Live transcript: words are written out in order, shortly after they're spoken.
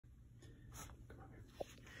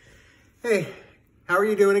Hey, how are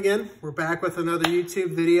you doing again? We're back with another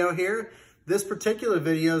YouTube video here. This particular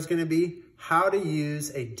video is going to be how to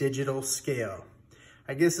use a digital scale.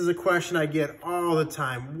 I guess is a question I get all the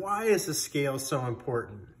time. Why is a scale so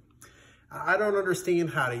important? I don't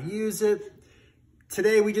understand how to use it.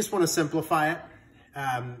 Today, we just want to simplify it.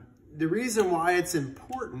 The reason why it's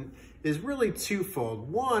important is really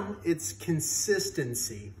twofold. One, it's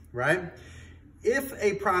consistency, right? If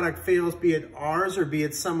a product fails, be it ours or be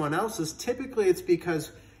it someone else's, typically it's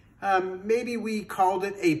because maybe we called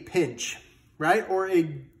it a pinch, right? Or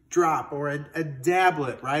a drop or a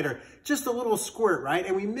dablet, right? Or just a little squirt, right?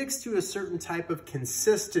 And we mix to a certain type of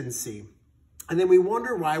consistency. And then we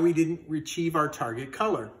wonder why we didn't achieve our target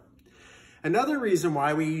color. Another reason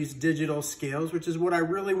why we use digital scales, which is what I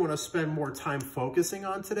really want to spend more time focusing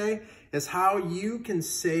on today, is how you can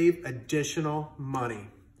save additional money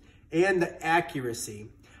and the accuracy.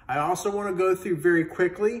 I also want to go through very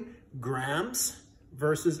quickly grams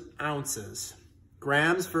versus ounces.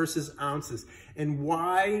 Grams versus ounces, and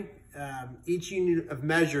why each unit of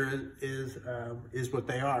measure is what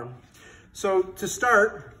they are. So to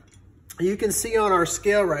start, you can see on our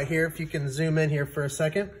scale right here, if you can zoom in here for a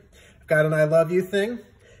second, I've got an I love you thing.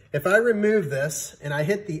 If I remove this and I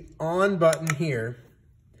hit the on button here,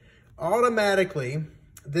 automatically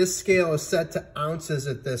this scale is set to ounces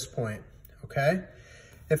at this point, okay?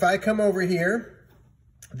 If I come over here,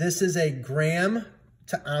 this is a gram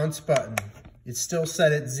to ounce button. It's still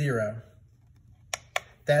set at 0.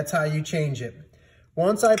 That's how you change it.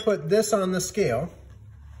 Once I put this on the scale,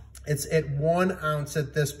 it's at 1 ounce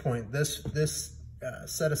at this point. This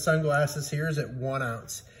set of sunglasses here is at 1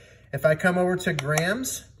 ounce. If I come over to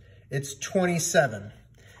grams, it's 27.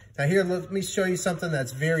 Now here, let me show you something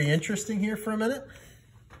that's very interesting here for a minute.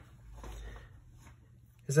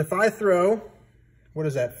 Is if I throw, what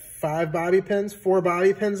is that, 4 bobby pins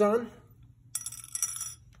on,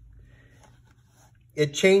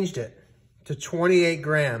 it changed it to 28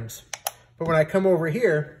 grams. But when I come over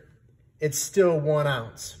here, it's still 1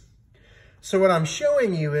 ounce. So what I'm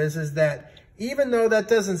showing you is that even though that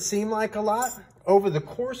doesn't seem like a lot, over the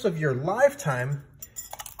course of your lifetime,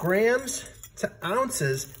 grams to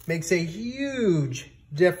ounces makes a huge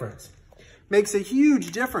difference. Makes a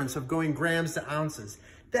huge difference of going grams to ounces.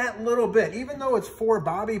 That little bit, even though it's 4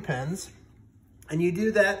 bobby pins, and you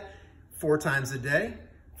do that 4 times a day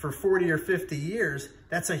for 40 or 50 years,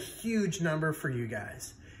 that's a huge number for you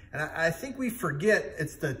guys. And I think we forget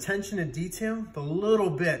it's the attention to detail. The little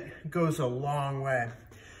bit goes a long way.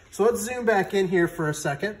 So let's zoom back in here for a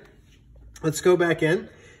second. Let's go back in.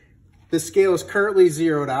 The scale is currently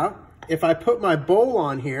zeroed out. If I put my bowl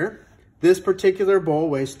on here, this particular bowl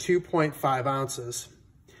weighs 2.5 ounces,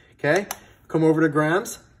 okay? Come over to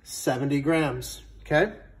grams, 70 grams,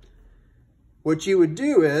 okay? What you would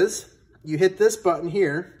do is, you hit this button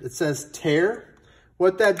here, it says tare.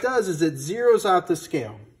 What that does is it zeroes out the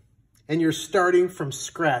scale, and you're starting from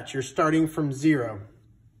scratch. You're starting from 0.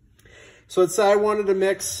 So let's say I wanted to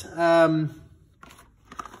mix some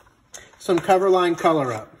Coverline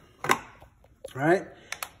color up, right?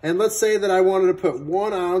 And let's say that I wanted to put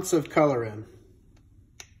 1 ounce of color in,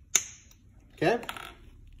 okay?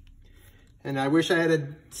 And I wish I had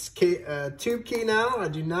a tube key now. I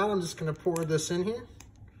do not. I'm just going to pour this in here.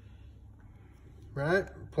 Right?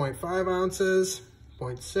 0.5 ounces,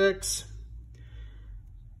 0.6,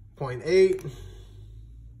 0.8,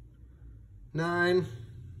 9,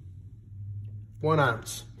 1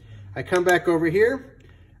 ounce. I come back over here.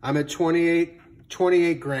 I'm at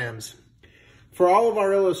 28 grams. For all of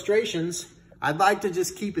our illustrations, I'd like to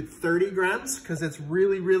just keep it 30 grams because it's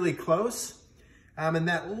really, really close. And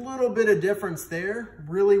that little bit of difference there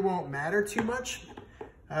really won't matter too much.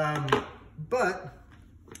 But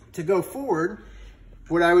to go forward,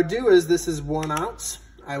 what I would do is, this is 1 ounce.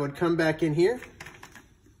 I would come back in here.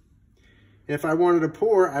 If I wanted to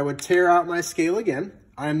pour, I would tear out my scale again.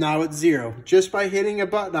 I am now at 0. Just by hitting a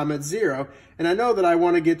button, I'm at 0. And I know that I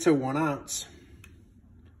want to get to 1 ounce.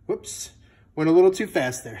 Whoops, went a little too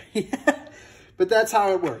fast there. But that's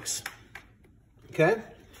how it works, okay?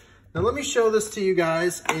 Now let me show this to you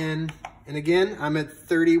guys, and again, I'm at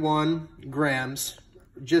 31 grams,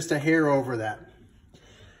 just a hair over that.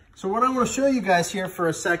 So what I want to show you guys here for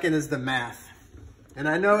a second is the math. And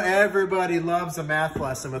I know everybody loves a math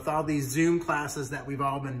lesson with all these Zoom classes that we've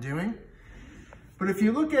all been doing. But if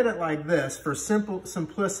you look at it like this, for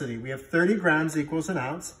simplicity, we have 30 grams equals 1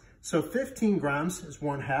 ounce. So 15 grams is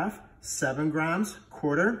 1/2, 7 grams,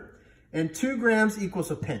 quarter, and 2 grams equals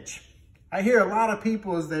a pinch. I hear a lot of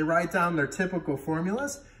people as they write down their typical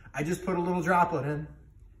formulas, I just put a little droplet in,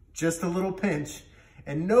 just a little pinch,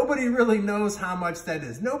 And nobody really knows how much that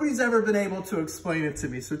is. Nobody's ever been able to explain it to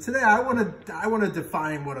me. So today I wanna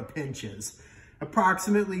define what a pinch is.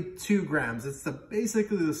 Approximately 2 grams. It's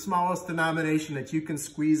basically the smallest denomination that you can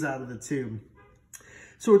squeeze out of the tube.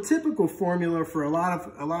 So a typical formula for a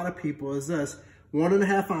lot of people is this: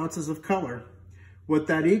 1.5 ounces of color. What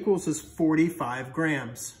that equals is 45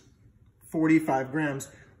 grams. 45 grams.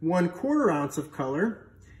 1/4 ounce of color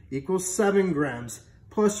equals 7 grams.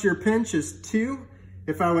 Plus your pinch is 2.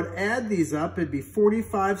 If I would add these up, it'd be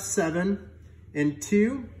 45, 7, and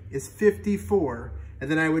 2 is 54. And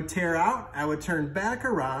then I would tear out, I would turn back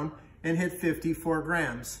around and hit 54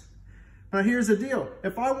 grams. Now here's the deal.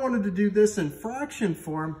 If I wanted to do this in fraction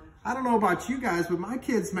form, I don't know about you guys, but my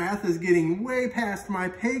kids' math is getting way past my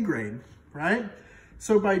pay grade, right?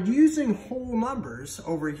 So by using whole numbers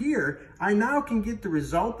over here, I now can get the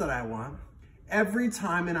result that I want every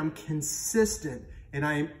time, and I'm consistent and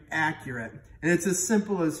I am accurate. And it's as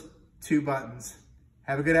simple as 2 buttons.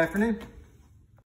 Have a good afternoon.